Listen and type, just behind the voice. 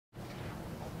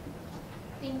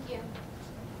Thank you.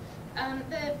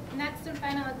 The next and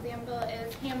final example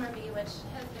is Hammarby, which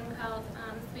has been called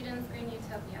Sweden's Green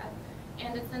Utopia.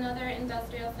 And it's another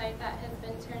industrial site that has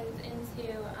been turned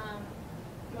into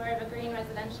more of a green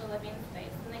residential living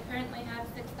space. And they currently have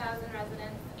 6,000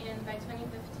 residents, and by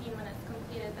 2015, when it's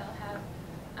completed, they'll have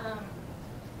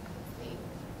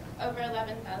over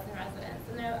 11,000 residents.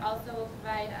 And they also will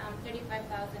provide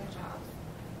 35,000 jobs.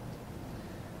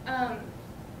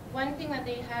 One thing that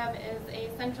they have is a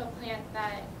central plant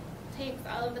that takes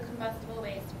all of the combustible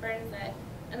waste, burns it,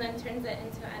 and then turns it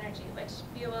into energy, which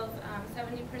fuels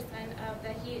 70% of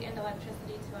the heat and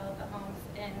electricity to all of the homes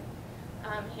in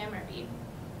Hammarby.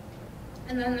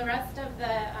 And then the rest of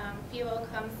the fuel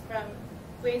comes from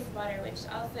wastewater, which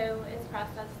also is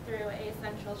processed through a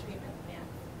central treatment plant.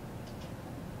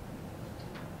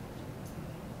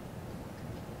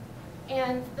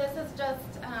 And this is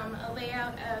just a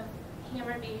layout of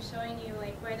Hammarby showing you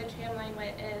like where the tram line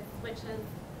is, which is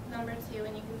number 2,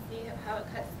 and you can see how it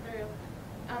cuts through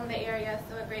the area,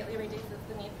 so it greatly reduces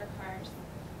the need for cars.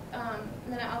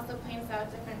 And then it also points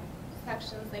out different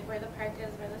sections, like where the park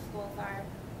is, where the schools are,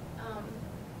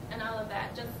 and all of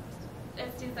that. Just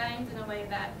it's designed in a way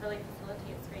that really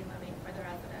facilitates green living for the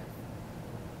residents.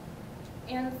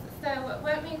 And so,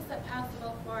 what makes it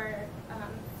possible for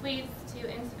Swedes to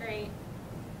integrate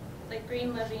like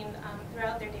green living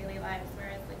throughout their daily lives,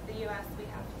 whereas like the U.S. we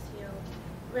have to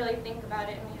really think about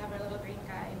it, and we have our little green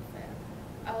guides and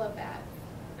all of that.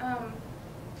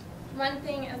 One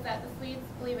thing is that the Swedes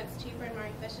believe it's cheaper and more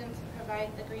efficient to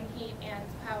provide the green heat and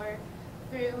power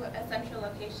through a central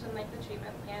location like the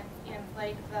treatment plants and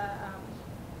like the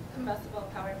combustible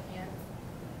power plants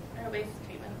or waste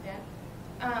treatment plant.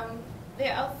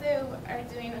 They also are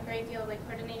doing a great deal of like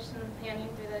coordination and planning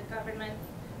through the government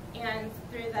and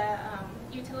through the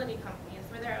utility companies,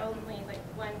 where there are only like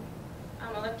one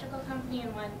electrical company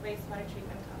and one wastewater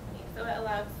treatment company. So it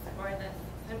allows for this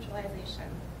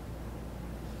centralization.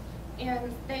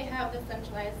 And they have the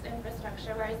centralized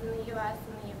infrastructure, whereas in the US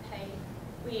and the UK,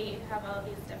 we have all of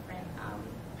these different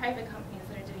private companies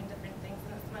that are doing different things,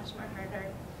 and it's much more harder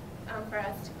for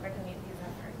us to coordinate these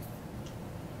efforts.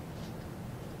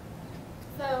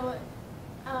 So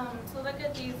to look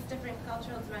at these different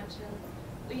cultural dimensions,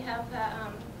 we have the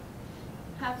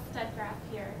Hofstad graph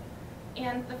here.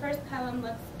 And the first column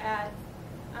looks at,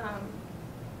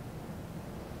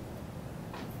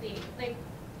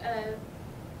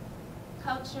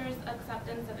 culture's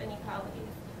acceptance of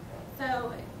inequalities.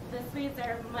 So the Swedes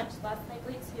are much less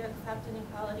likely to accept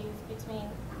inequalities between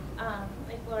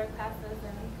like lower classes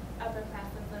and upper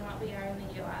classes than what we are in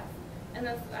the U.S. And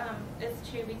this is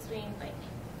true between like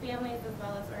families as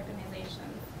well as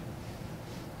organizations.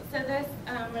 So this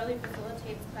really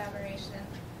facilitates collaboration.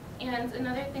 And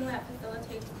another thing that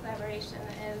facilitates collaboration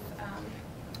is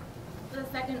the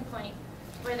second point,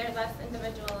 where they're less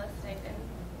individualistic and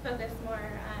focus more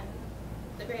on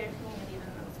the greater community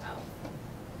than themselves.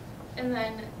 And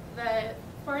then the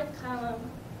fourth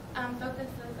column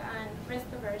focuses on risk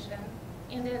aversion.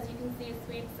 And as you can see,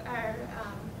 Swedes are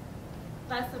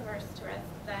less averse to risk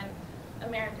than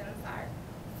Americans are.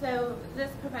 So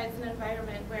this provides an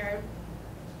environment where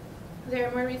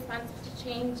they're more responsive to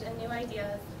change and new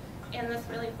ideas, and this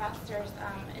really fosters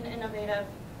an innovative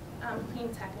clean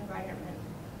tech environment.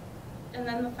 And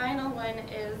then the final one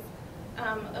is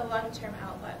a long-term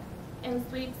outlook. And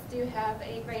Swedes do have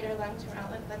a greater long-term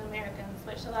outlook than Americans,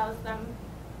 which allows them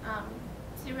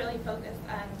to really focus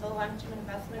on the long-term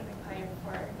investment required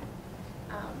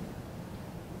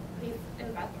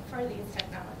for these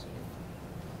technologies.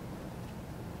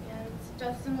 And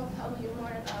Justin will tell you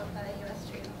more about the U.S.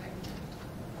 trade environment.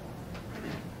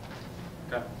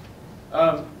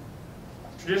 Okay.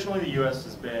 Traditionally, the U.S.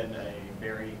 has been a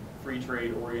very free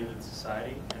trade-oriented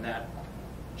society, and that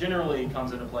generally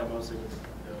comes into play mostly with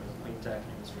the clean tech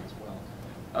industry as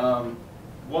well.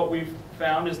 What we've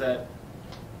found is that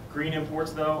green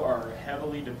imports, though, are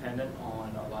heavily dependent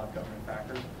on a lot of government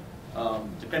factors.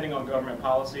 Depending on government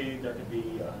policy, there could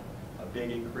be a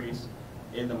big increase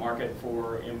in the market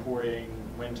for importing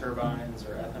wind turbines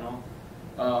or ethanol.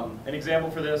 An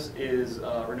example for this is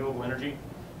renewable energy.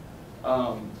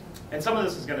 And some of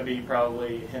this is going to be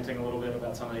probably hinting a little bit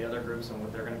about some of the other groups and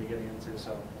what they're going to be getting into,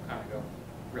 so we'll kind of go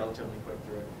relatively quick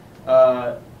through it.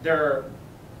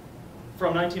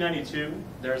 From 1992,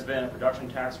 there's been a production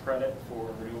tax credit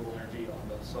for renewable energy on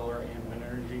both solar and wind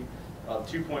energy of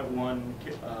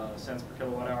 2.1 cents per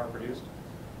kilowatt hour produced.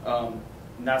 And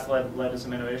that's led to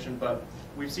some innovation, but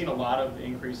we've seen a lot of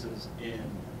increases in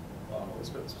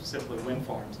specifically wind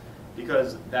farms,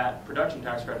 because that production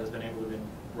tax credit has been able to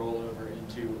roll over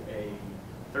into a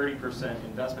 30%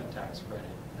 investment tax credit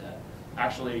that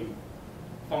actually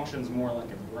functions more like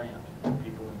a grant when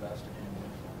people invest in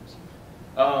wind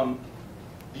farms.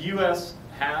 The U.S.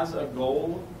 has a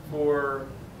goal for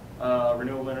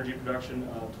renewable energy production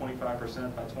of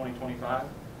 25% by 2025,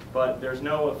 but there's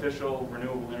no official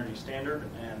renewable energy standard,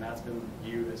 and that's been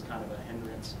viewed as kind of a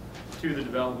hindrance to the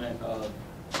development of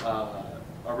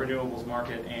a renewables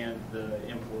market and the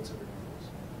imports of renewables.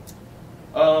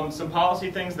 Some policy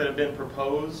things that have been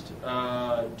proposed.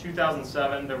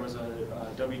 2007, there was a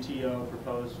WTO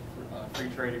proposed free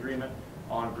trade agreement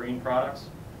on green products,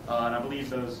 and I believe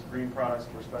those green products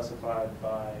were specified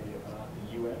by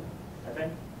the UN, I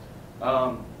think.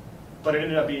 But it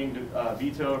ended up being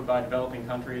vetoed by developing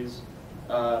countries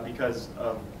because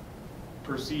of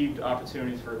perceived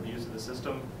opportunities for abuse of the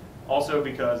system. Also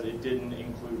because it didn't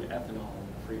include ethanol in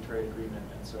the free trade agreement,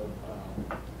 and so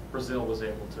Brazil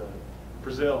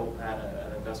had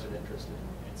a vested interest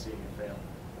in seeing it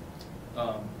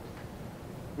fail.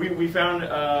 We found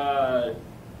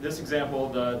this example,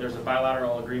 there's a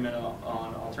bilateral agreement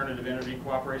on alternative energy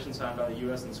cooperation signed by the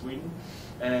U.S. and Sweden,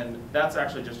 and that's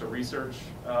actually just a research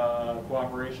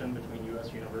cooperation between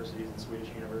U.S. universities and Swedish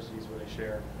universities where they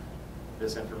share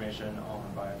this information on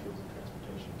biofuels and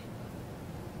transportation.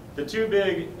 The two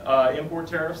big import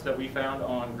tariffs that we found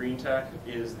on green tech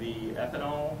is the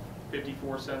ethanol,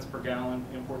 54 cents per gallon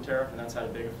import tariff, and that's had a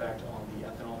big effect on the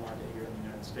ethanol market here in the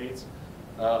United States.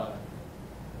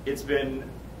 It's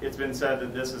been said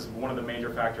that this is one of the major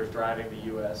factors driving the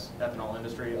U.S. ethanol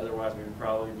industry. Otherwise, we would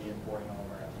probably be importing all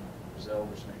of our ethanol from Brazil,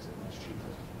 which makes it much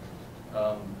cheaper.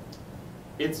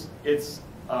 It's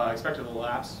expected to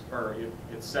lapse, or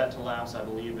it's set to lapse, I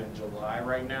believe, in July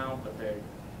right now. But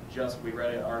we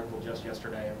read an article just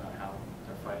yesterday about how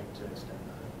they're fighting to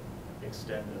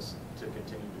extend this to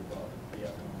continue to develop the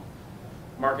ethanol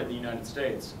market in the United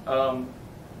States.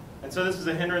 And so this is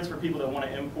a hindrance for people that want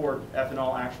to import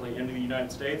ethanol actually into the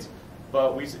United States.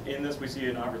 But in this we see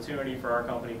an opportunity for our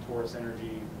company, Taurus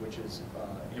Energy, which is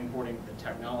importing the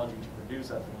technology to produce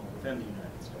ethanol within the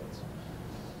United States.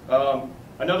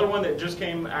 Another one that just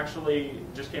came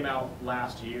out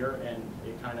last year, and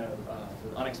it kind of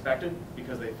was unexpected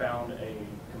because they found a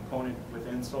component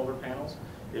within solar panels,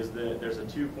 is that there's a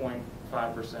 2.5%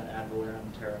 ad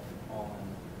valorem tariff on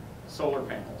solar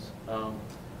panels.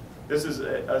 This is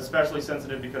especially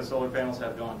sensitive because solar panels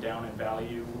have gone down in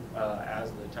value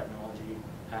as the technology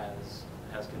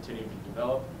has continued to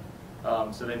develop.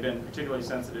 So they've been particularly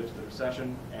sensitive to the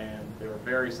recession, and they were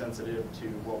very sensitive to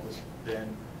what was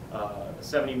then a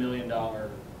 $70 million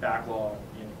backlog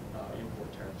in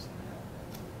import tariffs that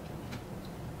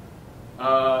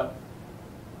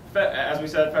they had. As we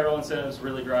said, federal incentives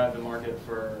really drive the market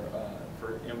for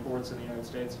imports in the United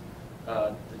States.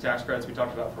 The tax credits we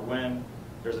talked about for wind.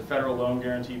 There's a federal loan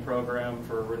guarantee program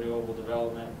for renewable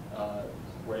development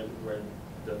where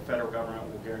the federal government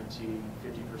will guarantee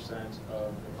 50%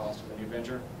 of the cost of a new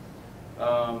venture.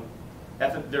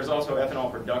 There's also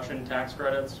ethanol production tax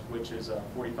credits, which is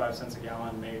 45 cents a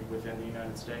gallon made within the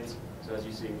United States. So as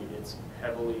you see, it's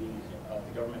the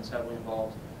government is heavily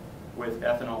involved with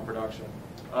ethanol production.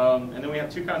 And then we have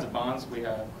two kinds of bonds. We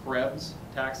have CREBs,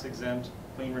 tax-exempt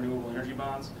clean renewable energy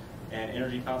bonds, and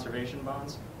energy conservation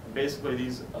bonds. And basically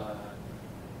these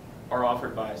are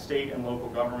offered by state and local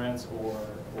governments or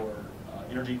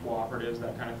energy cooperatives,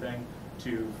 that kind of thing,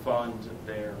 to fund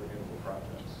their renewable projects.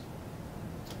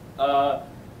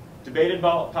 Debated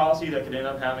policy that could end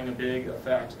up having a big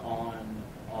effect on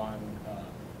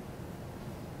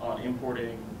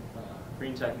importing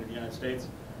green tech into the United States.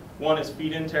 One is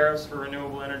feed-in tariffs for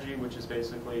renewable energy, which is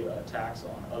basically a tax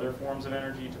on other forms of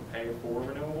energy to pay for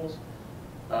renewables.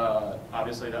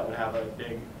 Obviously, that would have a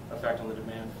big effect on the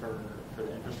demand for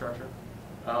the infrastructure.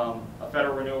 A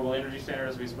federal renewable energy standard,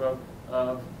 as we spoke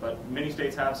of, but many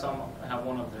states have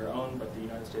one of their own, but the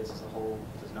United States as a whole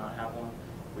does not have one.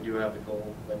 We do have the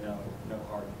goal, but no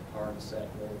hard set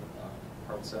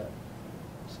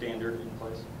standard in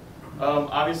place.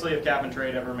 Obviously, if cap and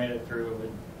trade ever made it through, it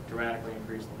would dramatically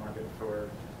increase the market for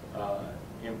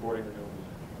importing renewable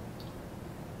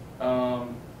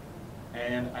energy.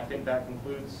 And I think that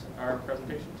concludes our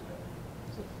presentation today.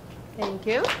 Thank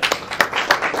you.